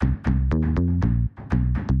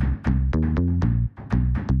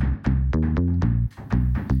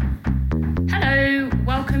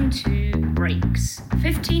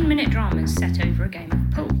15-minute dramas set over a game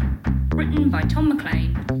of pool. Written by Tom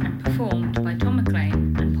McLean and performed by Tom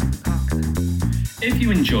McLean and Poppy Parker. If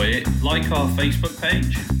you enjoy it, like our Facebook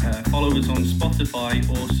page, follow us on Spotify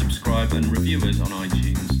or subscribe and review us on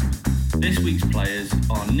iTunes. This week's players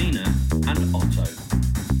are Nina and Otto.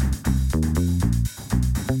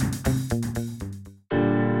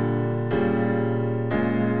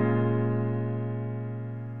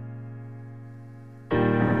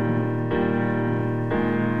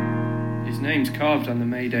 His name's carved on the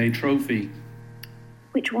Mayday trophy.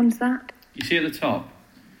 Which one's that? You see at the top?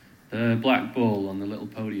 The black bull on the little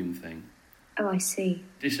podium thing. Oh, I see.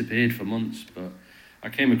 Disappeared for months, but I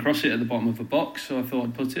came across it at the bottom of a box, so I thought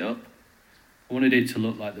I'd put it up. I wanted it to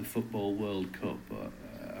look like the Football World Cup, but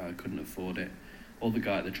I couldn't afford it. All the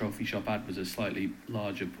guy at the trophy shop had was a slightly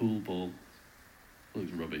larger pool ball.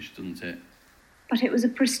 Looks rubbish, doesn't it? But it was a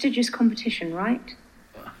prestigious competition, right?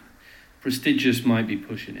 Prestigious might be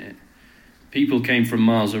pushing it. People came from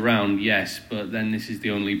miles around, yes, but then this is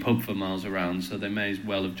the only pub for miles around, so they may as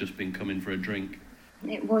well have just been coming for a drink.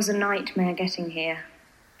 It was a nightmare getting here.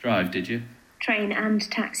 Drive, did you? Train and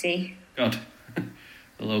taxi. God,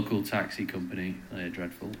 the local taxi company, they're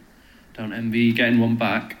dreadful. Don't envy getting one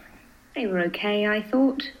back. They were okay, I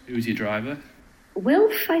thought. Who was your driver?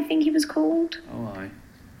 Wilf, I think he was called. Oh, aye.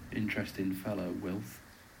 Interesting fellow, Wilf.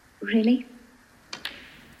 Really?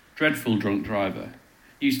 Dreadful drunk driver.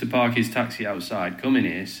 Used to park his taxi outside, come in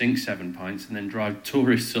here, sink 7 pints, and then drive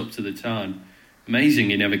tourists up to the Tarn.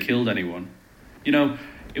 Amazing he never killed anyone. You know,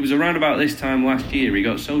 it was around about this time last year he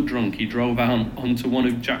got so drunk he drove out onto one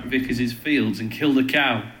of Jack Vickers' fields and killed a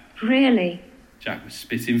cow. Really? Jack was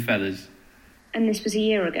spitting feathers. And this was a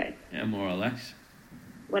year ago? Yeah, more or less.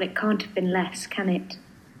 Well, it can't have been less, can it?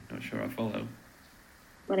 Not sure I follow.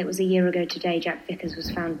 Well, it was a year ago today Jack Vickers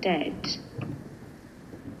was found dead.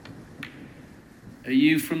 Are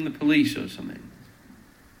you from the police or something?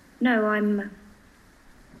 No, I'm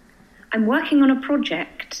working on a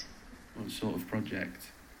project. What sort of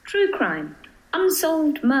project? True crime.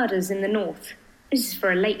 Unsolved murders in the north. This is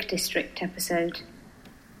for a Lake District episode.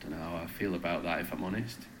 Don't know how I feel about that, if I'm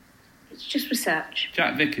honest. It's just research.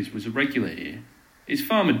 Jack Vickers was a regular here. His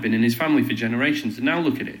farm had been in his family for generations, and now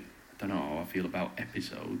look at it. I don't know how I feel about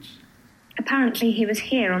episodes. Apparently he was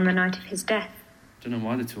here on the night of his death. Don't know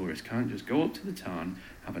why the tourists can't just go up to the Tarn,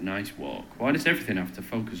 have a nice walk. Why does everything have to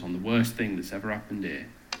focus on the worst thing that's ever happened here?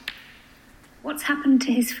 What's happened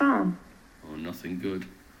to his farm? Oh, nothing good.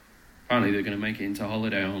 Apparently they're going to make it into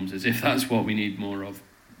holiday homes, as if that's what we need more of.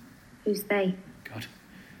 Who's they? God,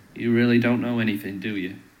 you really don't know anything, do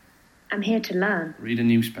you? I'm here to learn. Read a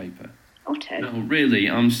newspaper. Otto? No, really,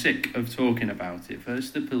 I'm sick of talking about it.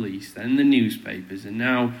 First the police, then the newspapers, and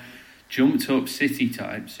now jumped up city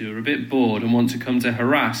types who are a bit bored and want to come to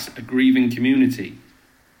harass a grieving community.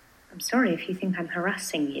 I'm sorry if you think I'm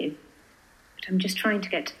harassing you, but I'm just trying to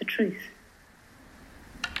get to the truth.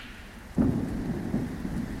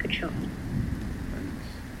 Good shot. Thanks.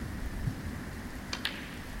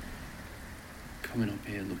 Coming up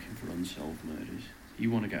here looking for unsolved murders.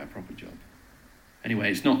 You want to get a proper job.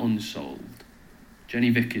 Anyway, it's not unsolved. Jenny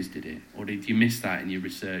Vickers did it, or did you miss that in your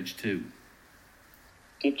research too?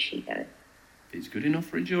 Did she, though? If it's good enough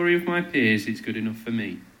for a jury of my peers, it's good enough for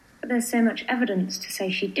me. But there's so much evidence to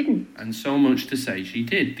say she didn't. And so much to say she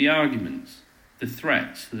did. The arguments, the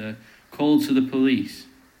threats, the call to the police.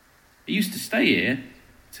 He used to stay here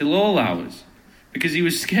till all hours because he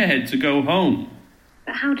was scared to go home.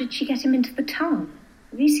 But how did she get him into the Tarn?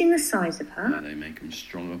 Have you seen the size of her? They make him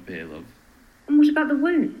strong up here, love. And what about the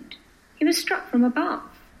wound? He was struck from above.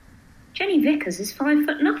 Jenny Vickers is 5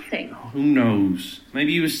 foot nothing. Oh, who knows?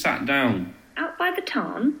 Maybe he was sat down. Out by the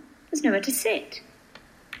Tarn, there's nowhere to sit.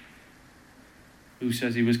 Who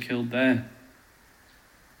says he was killed there?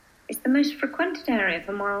 It's the most frequented area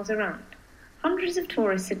for miles around. Hundreds of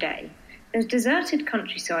tourists a day. There's deserted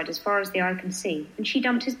countryside as far as the eye can see, and she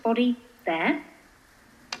dumped his body there?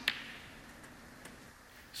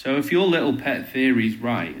 So if your little pet theory's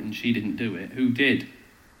right and she didn't do it, who did?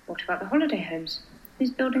 What about the holiday homes? Who's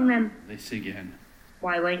building them? This again.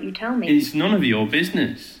 Why won't you tell me? It's none of your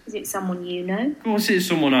business. Is it someone you know? Of course it's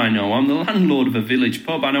someone I know. I'm the landlord of a village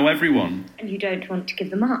pub. I know everyone. And you don't want to give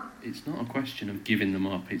them up? It's not a question of giving them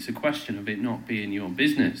up. It's a question of it not being your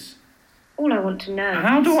business. All I want to know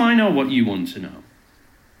How is... do I know what you want to know?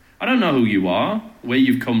 I don't know who you are, where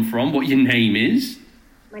you've come from, what your name is.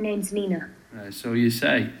 My name's Nina. So you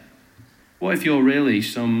say. What if you're really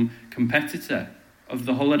some competitor of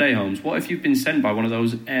the holiday homes? What if you've been sent by one of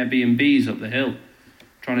those Airbnbs up the hill,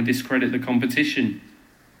 trying to discredit the competition?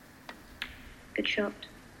 Good shot.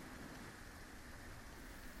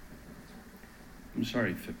 I'm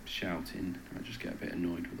sorry for shouting. I just get a bit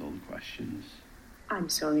annoyed with all the questions. I'm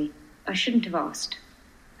sorry. I shouldn't have asked.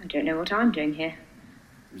 I don't know what I'm doing here.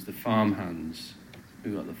 It was the farmhands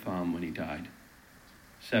who got the farm when he died.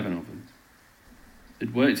 7 of them.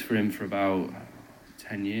 They'd worked for him for about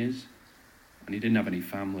 10 years, and he didn't have any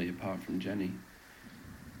family apart from Jenny.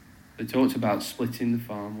 They talked about splitting the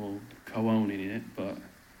farm or co-owning it, but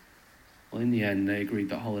well, in the end they agreed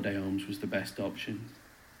that holiday homes was the best option.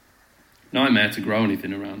 Nightmare to grow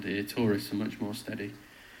anything around here. Tourists are much more steady.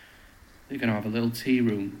 They're going to have a little tea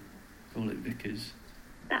room, call it Vickers.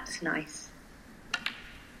 That's nice.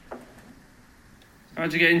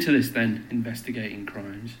 How'd you get into this then, investigating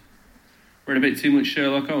crimes? Read a bit too much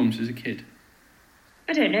Sherlock Holmes as a kid?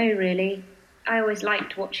 I don't know, really. I always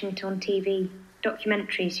liked watching it on TV.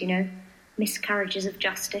 Documentaries, you know. Miscarriages of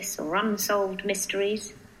justice or unsolved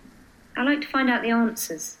mysteries. I like to find out the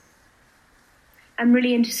answers. I'm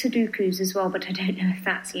really into Sudokus as well, but I don't know if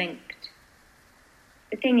that's linked.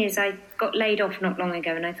 The thing is, I got laid off not long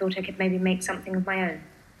ago and I thought I could maybe make something of my own.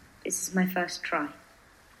 This is my first try.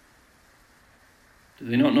 Do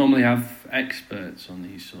they not normally have experts on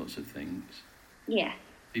these sorts of things? Yeah.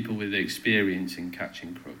 People with experience in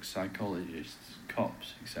catching crooks, psychologists,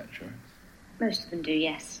 cops, etc. Most of them do,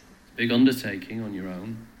 yes. It's a big undertaking on your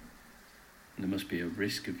own. And there must be a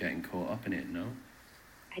risk of getting caught up in it, no?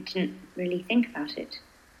 I didn't really think about it.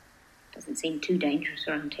 Doesn't seem too dangerous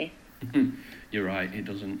around here. You're right, it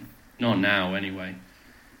doesn't. Not now, anyway.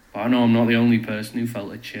 But I know I'm not the only person who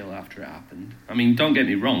felt a chill after it happened. I mean, don't get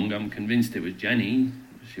me wrong, I'm convinced it was Jenny.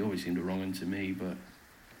 She always seemed a wrong one to me, but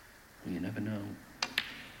well, you never know.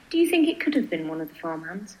 Do you think it could have been one of the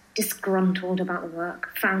farmhands? Disgruntled about the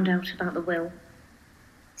work, found out about the will?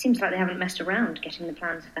 Seems like they haven't messed around getting the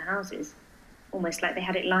plans for the houses. Almost like they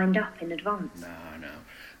had it lined up in advance. No.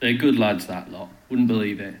 They're good lads, that lot. Wouldn't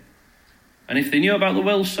believe it. And if they knew about the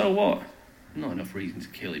will, so what? Not enough reason to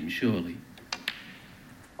kill him, surely.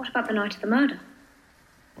 What about the night of the murder?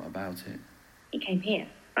 What about it? He came here,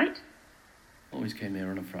 right? Always came here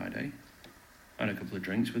on a Friday. Had a couple of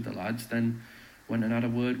drinks with the lads, then went and had a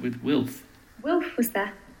word with Wilf. Wilf was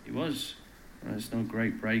there? He was. It's no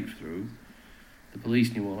great breakthrough. The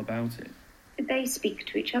police knew all about it. Did they speak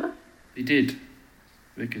to each other? They did.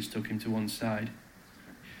 Vickers took him to one side.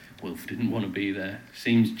 Wilf didn't want to be there.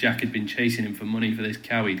 Seems Jack had been chasing him for money for this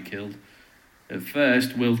cow he'd killed. At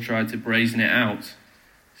first, Wilf tried to brazen it out,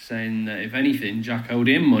 saying that if anything, Jack owed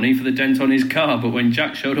him money for the dent on his car, but when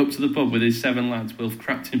Jack showed up to the pub with his 7 lads, Wilf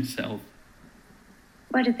crapped himself.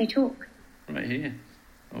 Where did they talk? Right here,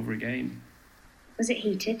 over a game. Was it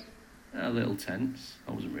heated? A little tense.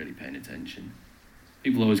 I wasn't really paying attention.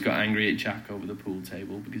 People always got angry at Jack over the pool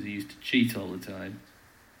table because he used to cheat all the time.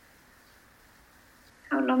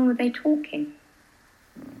 How long were they talking?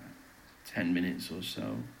 10 minutes or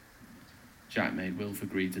so. Jack made Wilf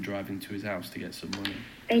agree to drive him to his house to get some money.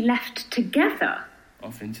 They left together?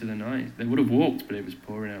 Off into the night. They would have walked, but it was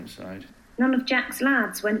pouring outside. None of Jack's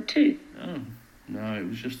lads went too? No, it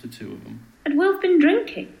was just the 2 of them. Had Wilf been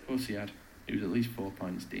drinking? Of course he had. He was at least 4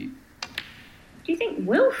 pints deep. Do you think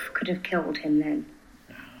Wilf could have killed him then?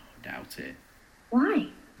 No, doubt it. Why?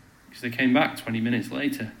 Because they came back 20 minutes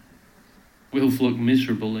later. Wilf looked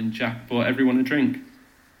miserable and Jack bought everyone a drink.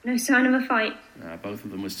 No sign of a fight? Both of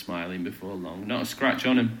them were smiling before long. Not a scratch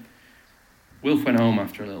on him. Wilf went home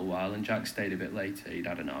after a little while and Jack stayed a bit later. He'd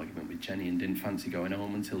had an argument with Jenny and didn't fancy going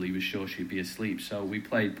home until he was sure she'd be asleep, so we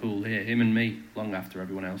played pool here, him and me, long after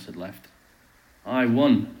everyone else had left. I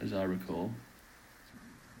won, as I recall.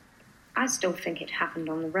 I still think it happened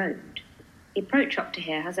on the road. The approach up to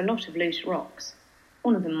here has a lot of loose rocks.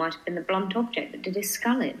 One of them might have been the blunt object that did his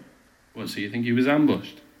skull in. What, so you think he was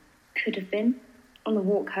ambushed? Could have been. On the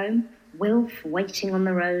walk home, Wilf waiting on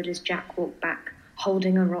the road as Jack walked back,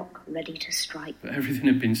 holding a rock, ready to strike. But everything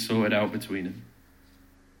had been sorted out between them.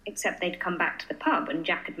 Except they'd come back to the pub and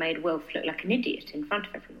Jack had made Wilf look like an idiot in front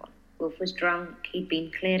of everyone. Wilf was drunk, he'd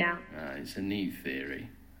been cleared out. It's a neat theory.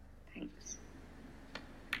 Thanks.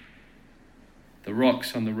 The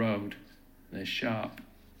rocks on the road, they're sharp.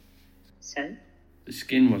 So? The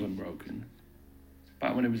skin wasn't broken.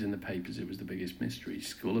 Back when it was in the papers, it was the biggest mystery.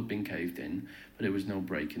 Skull had been caved in, but there was no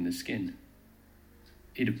break in the skin.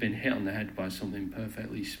 He'd have been hit on the head by something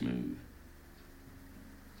perfectly smooth.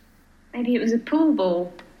 Maybe it was a pool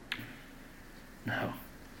ball. No,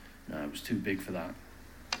 it was too big for that.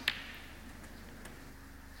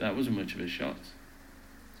 That wasn't much of a shot.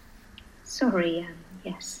 Sorry,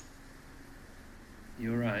 yes.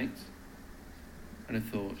 You all right? I'd have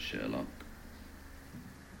thought, Sherlock.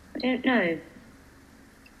 I don't know.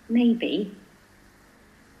 Maybe.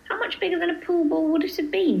 How much bigger than a pool ball would it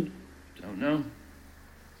have been? Don't know.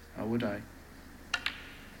 How would I?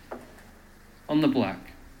 On the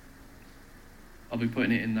black. I'll be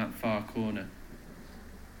putting it in that far corner.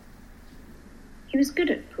 He was good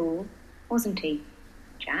at pool, wasn't he,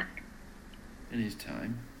 Jack? In his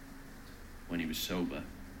time. When he was sober.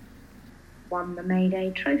 Won the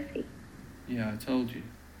Mayday trophy. Yeah, I told you.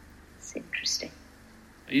 It's interesting.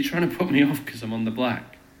 Are you trying to put me off because I'm on the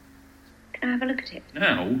black? Can I have a look at it?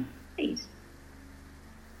 Now? Please.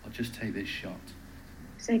 I'll just take this shot.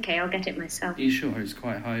 It's okay, I'll get it myself. Are you sure? It's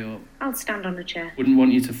quite high up. I'll stand on a chair. Wouldn't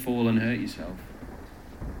want you to fall and hurt yourself.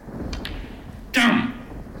 Damn!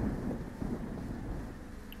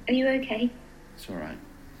 Are you okay? It's alright.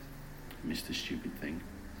 I missed a stupid thing.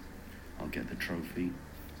 I'll get the trophy.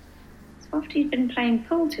 So after you'd been playing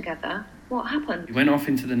pool together, what happened? He went off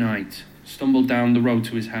into the night, stumbled down the road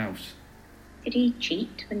to his house. Did he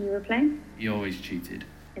cheat when you were playing? He always cheated.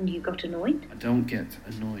 And you got annoyed? I don't get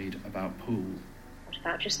annoyed about pool. What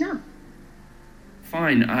about just now?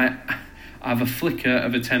 Fine, I have a flicker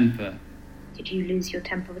of a temper. Did you lose your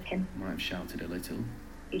temper with him? Might have shouted a little.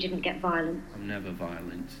 You didn't get violent? I'm never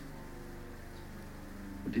violent.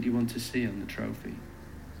 What did you want to see on the trophy?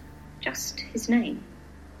 Just his name.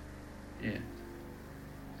 Yeah.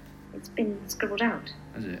 It's been scribbled out.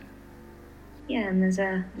 Has it? Yeah, and there's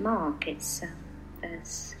a mark.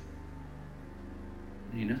 There's...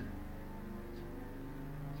 Nina?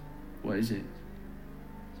 What is it?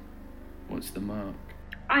 What's the mark?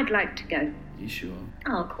 I'd like to go. You sure?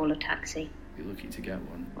 I'll call a taxi. Be lucky to get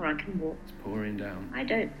one. Or I can walk. It's pouring down. I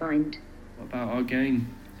don't mind. What about our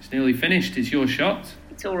game? It's nearly finished. It's your shot.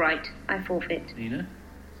 It's all right. I forfeit. Nina?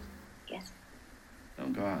 Yes?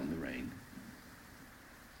 Don't go out in the rain.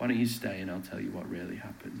 Why don't you stay and I'll tell you what really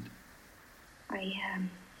happened?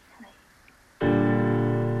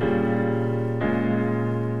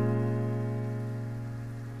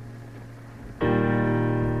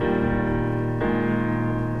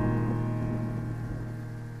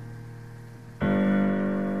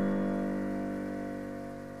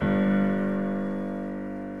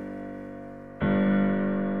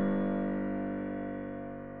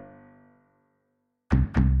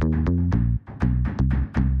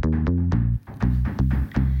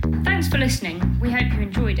 Thanks for listening. We hope you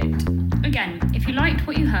enjoyed it. Again, if you liked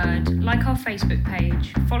what you heard, like our Facebook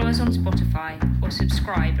page, follow us on Spotify, or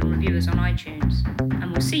subscribe and review us on iTunes.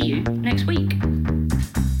 And we'll see you next week.